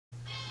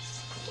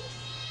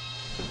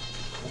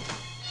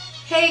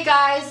Hey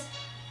guys,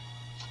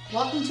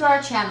 welcome to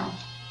our channel.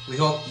 We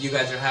hope you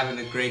guys are having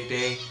a great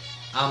day.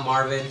 I'm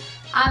Marvin.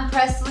 I'm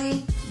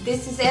Presley.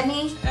 This is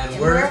Emmy. And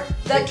we're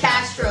the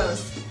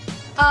Castros.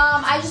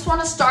 I just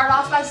want to start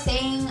off by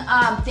saying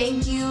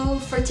thank you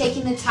for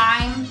taking the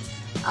time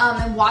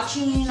and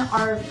watching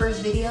our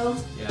first video.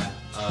 Yeah,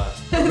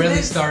 we're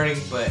really starting,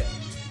 but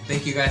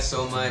thank you guys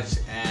so much,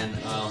 and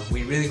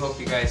we really hope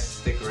you guys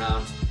stick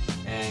around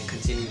and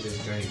continue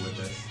this journey with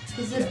us.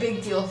 This is a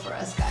big deal for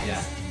us, guys.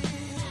 Yeah.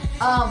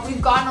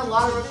 We've gotten a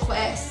lot of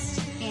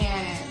requests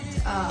and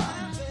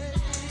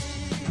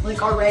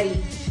like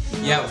already. You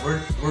know? Yeah,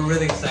 we're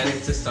really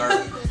excited to start,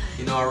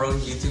 our own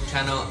YouTube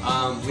channel.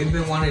 We've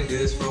been wanting to do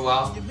this for a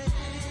while,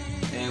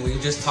 and we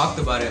just talked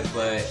about it,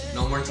 but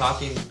no more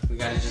talking. We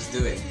gotta just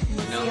do it.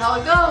 See how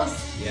it goes.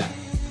 Yeah.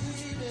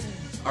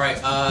 All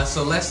right.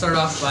 So let's start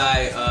off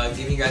by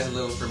giving you guys a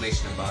little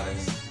information about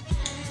us.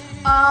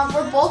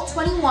 We're both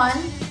 21.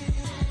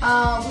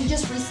 We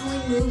just recently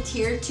moved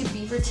here to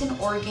Beaverton,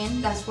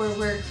 Oregon. That's where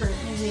we're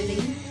currently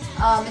living.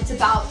 It's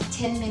about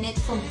 10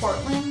 minutes from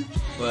Portland.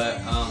 But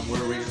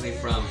we're originally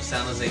from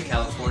San Jose,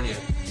 California.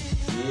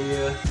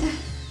 Yeah.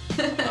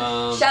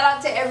 Shout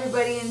out to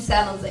everybody in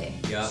San Jose.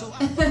 Yeah.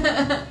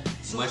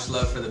 Much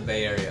love for the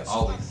Bay Area,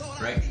 always,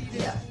 right?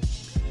 Yeah.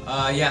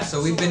 Yeah,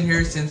 so we've been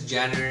here since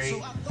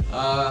January.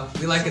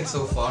 We like it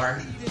so far.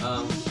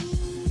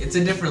 It's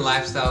a different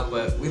lifestyle,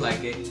 but we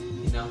like it.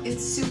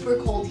 It's super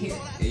cold here.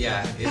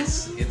 Yeah,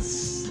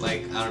 it's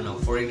like, I don't know,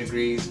 40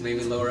 degrees,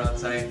 maybe lower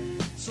outside,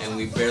 and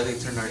we barely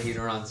turn our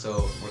heater on,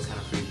 so we're kind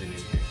of freezing in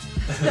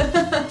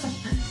here.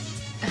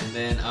 And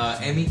then,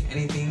 Emmy,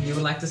 anything you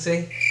would like to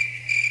say?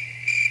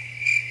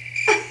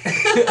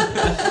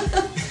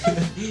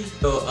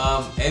 So,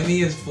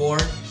 Emmy is 4.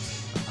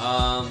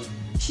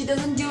 She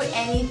doesn't do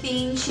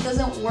anything. She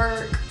doesn't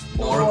work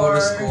nor go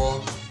to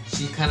school.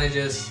 She kind of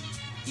just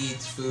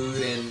eats food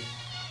and,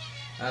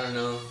 I don't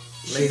know,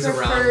 lays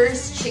around. She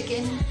prefers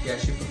chicken. Yeah,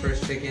 she prefers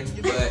chicken,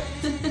 but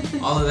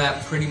all of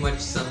that pretty much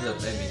sums up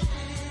Emmy,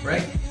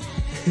 right?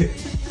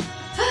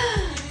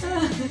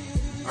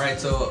 Alright,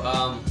 so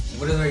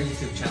what is our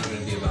YouTube channel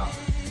going to be about?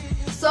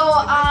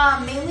 So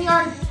mainly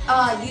our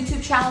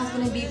YouTube channel is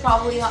going to be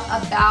probably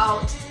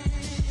about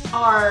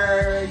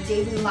our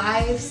daily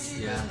lives.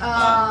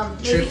 Yeah.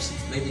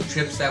 Maybe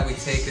trips that we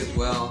take as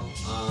well.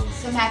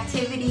 Some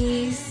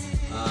activities.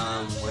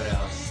 What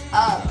else?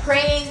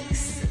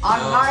 Pranks. On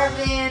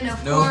Marvin,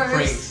 of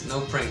course.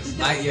 No pranks,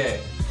 not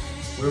yet.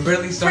 We're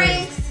barely starting.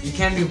 Pranks. You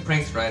can't do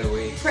pranks right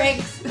away.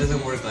 Pranks. It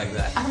doesn't work like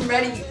that. I'm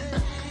ready.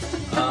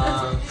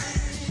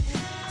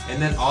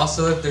 And then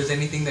also, if there's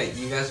anything that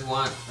you guys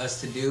want us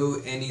to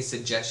do, any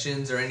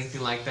suggestions or anything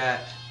like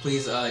that,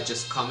 please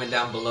just comment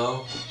down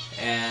below.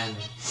 And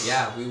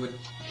yeah, we're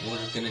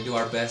gonna do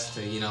our best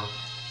to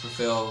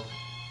fulfill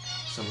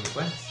some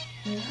requests.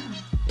 Yeah.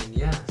 And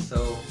yeah,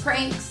 so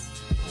pranks.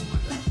 Oh my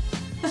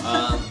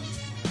god.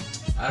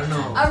 I don't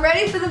know. I'm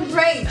ready for the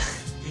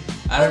pranks.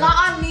 Well, not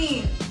on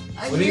me.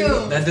 On you.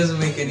 That doesn't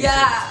make any sense.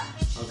 Yeah.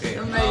 Okay.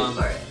 I'm ready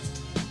for it.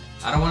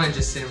 I don't want to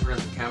just sit in front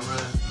of the camera.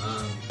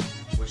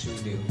 What should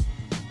we do?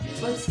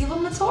 Let's give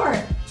them a tour.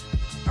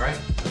 All right.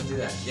 Let's do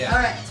that. Yeah.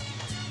 All right.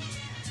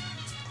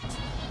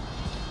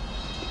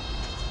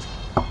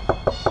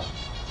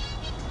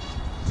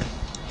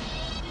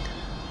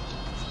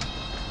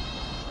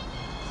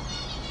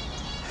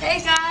 Hey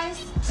guys.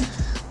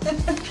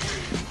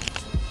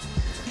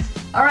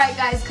 Alright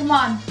guys, come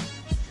on.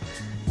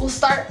 We'll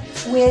start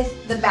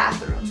with the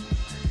bathroom.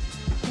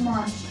 Come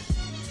on.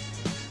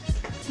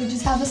 We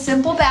just have a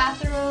simple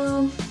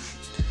bathroom.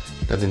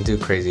 Nothing too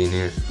crazy in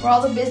here. Where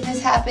all the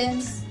business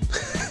happens.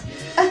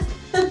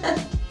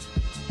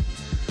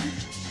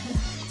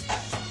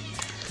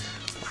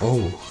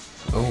 Oh.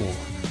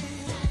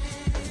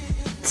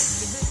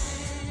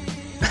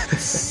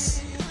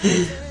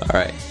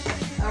 Alright.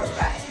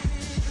 Alright.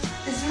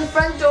 This is the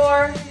front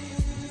door.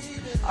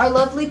 Our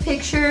lovely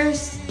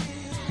pictures.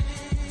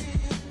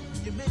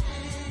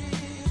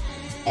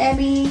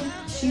 Emmy,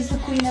 she's the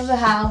queen of the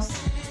house.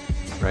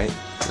 Right?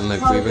 And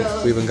look,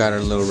 we even got our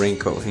little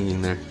raincoat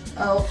hanging there.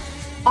 Oh,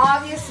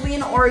 obviously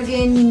in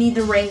Oregon you need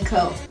the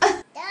raincoat.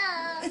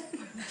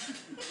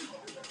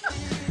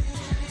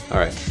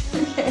 Alright.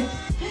 Okay.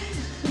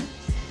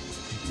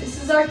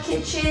 This is our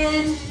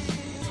kitchen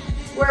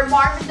where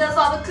Marvin does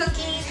all the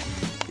cooking.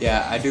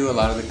 Yeah, I do a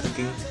lot of the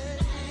cooking,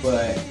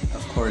 but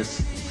of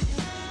course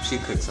she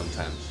cooks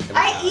sometimes.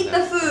 I eat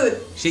the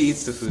food. She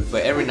eats the food,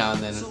 but every now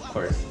and then, of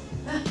course.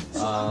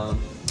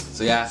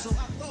 So yeah,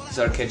 this is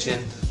our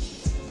kitchen.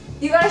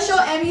 You gotta show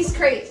Emmy's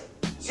crate.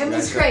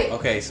 Emmy's crate.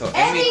 Okay, so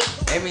Emmy,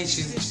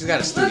 she's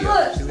got a studio.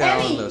 Look, she's got her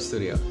Emmy. own little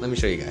studio. Let me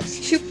show you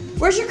guys.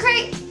 Where's your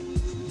crate?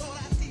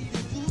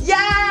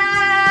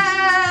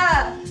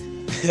 Yeah!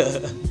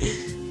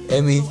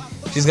 Emmy,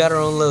 she's got her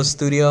own little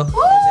studio.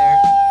 Woo! In there.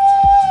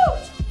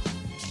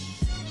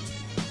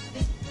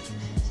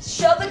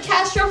 Show the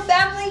Castro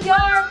family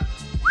your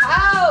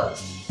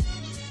house.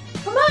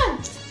 Come on.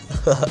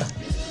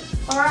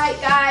 Alright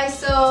guys,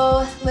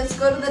 so let's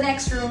go to the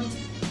next room.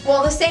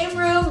 Well, the same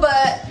room,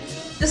 but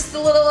Just a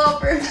little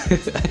over.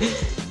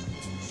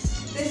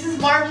 This is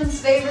Marvin's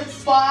favorite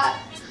spot.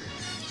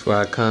 That's where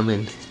I come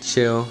and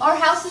chill. Our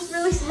house is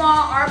really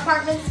small, our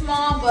apartment's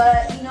small,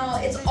 but you know,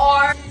 it's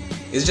ours.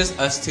 It's just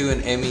us two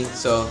and Emmy,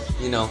 so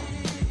you know,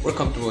 we're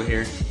comfortable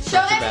here. It's Show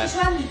not too Emmy, bad.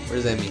 show Emmy.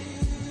 Where's Emmy?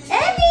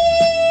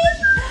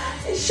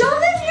 Emmy! Show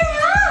them your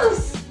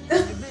house!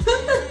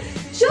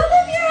 Show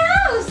them your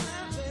house!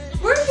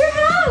 Where's your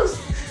house?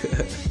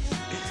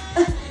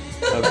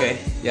 Okay,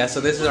 yeah, so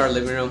this is our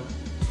living room.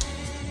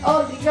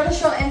 Oh, you gotta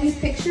show Emmy's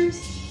pictures?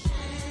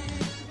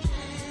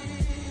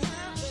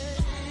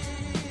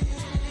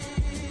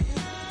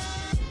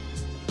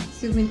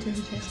 Zoom into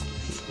her chest.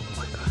 Oh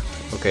my god.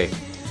 Okay.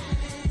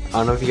 I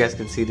don't know if you guys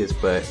can see this,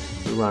 but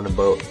we were on a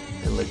boat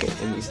and look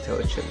at Emmy's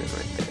toe chilling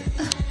right there.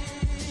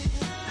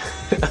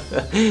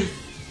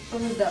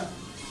 What was that?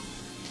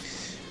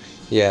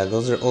 Yeah,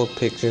 those are old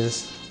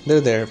pictures.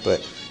 They're there, but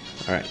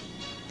alright.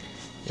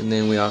 And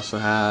then we also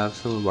have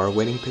some of our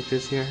wedding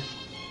pictures here.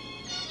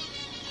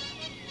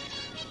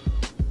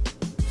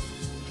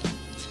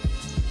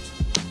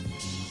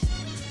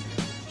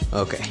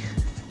 Okay.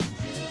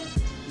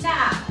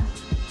 Now,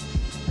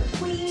 the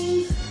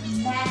Queen's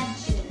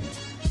Mansion,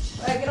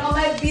 where I get all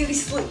my beauty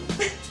sleep.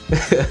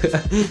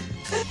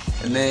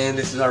 And then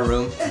this is our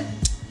room.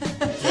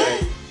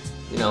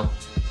 You know,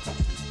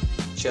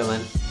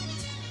 chilling.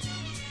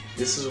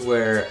 This is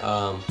where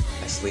I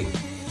sleep.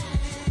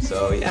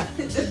 So yeah.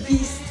 The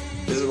beast.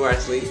 This is where I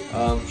sleep.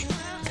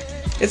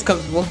 It's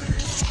comfortable.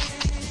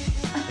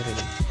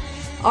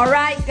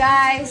 Alright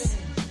guys,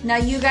 now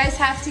you guys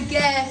have to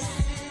guess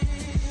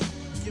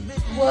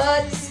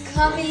what's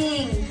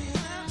coming.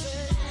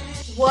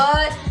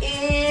 What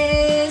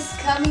is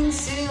coming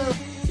soon?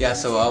 Yeah,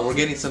 so we're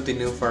getting something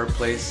new for our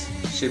place.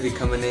 Should be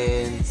coming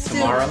in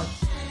tomorrow.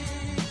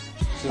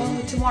 Soon?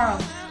 Oh, tomorrow.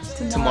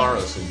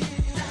 Tomorrow soon.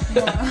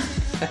 Tomorrow.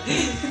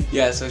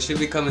 Yeah, so it should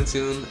be coming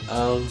soon.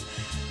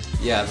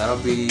 Yeah, that'll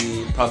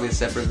be probably a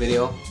separate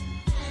video.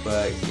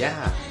 But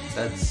yeah,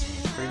 that's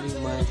pretty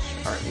much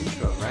our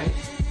intro, right?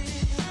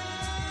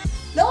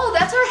 No,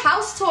 that's our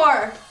house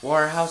tour.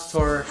 Or our house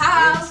tour,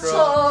 House intro.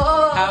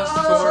 tour. House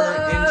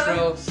tour,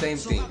 intro, same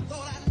thing.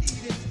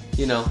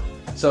 You know.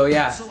 So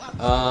yeah,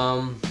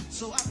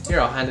 here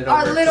I'll hand it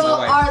over to my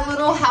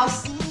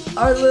wife.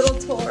 Our little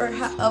tour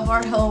of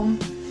our home.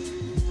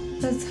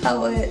 That's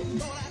how it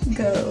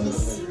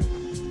goes.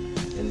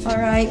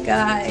 Alright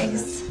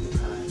guys.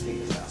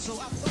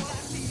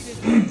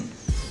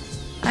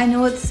 I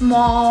know it's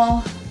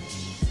small,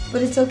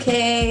 but it's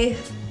okay,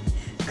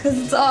 cause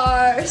it's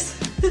ours.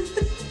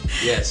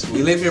 Yes,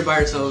 we live here by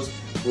ourselves.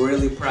 We're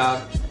really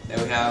proud that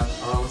we have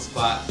our own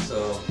spot,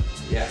 so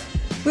yeah.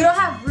 We don't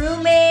have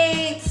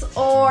roommates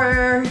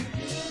or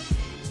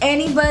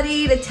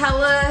anybody to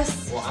tell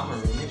us. Well, I'm a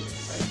roommate,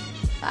 right?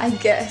 I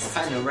guess.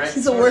 I know, right?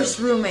 He's the worst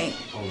roommate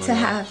Oh my to God.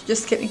 have.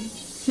 Just kidding.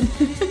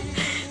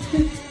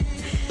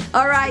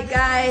 Alright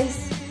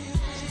guys.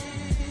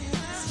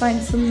 Let's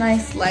find some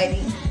nice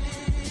lighting.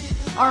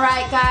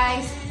 Alright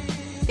guys.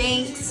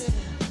 Thanks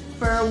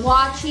for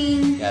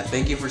watching. Yeah,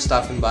 thank you for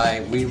stopping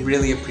by. We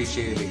really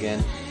appreciate it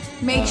again.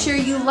 Make sure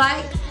you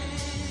like,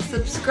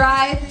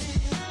 subscribe,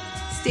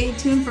 stay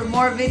tuned for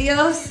more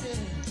videos.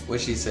 What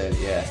she said,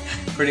 yeah.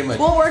 Pretty much.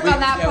 We'll work on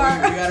that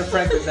part. We gotta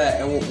practice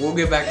that, and we'll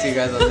get back to you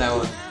guys on that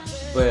one.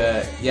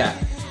 But yeah.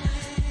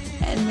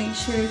 And make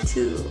sure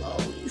to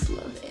always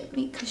love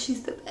Emmy because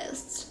she's the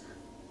best.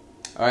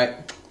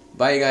 Alright.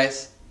 Bye, you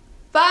guys.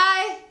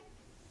 Bye!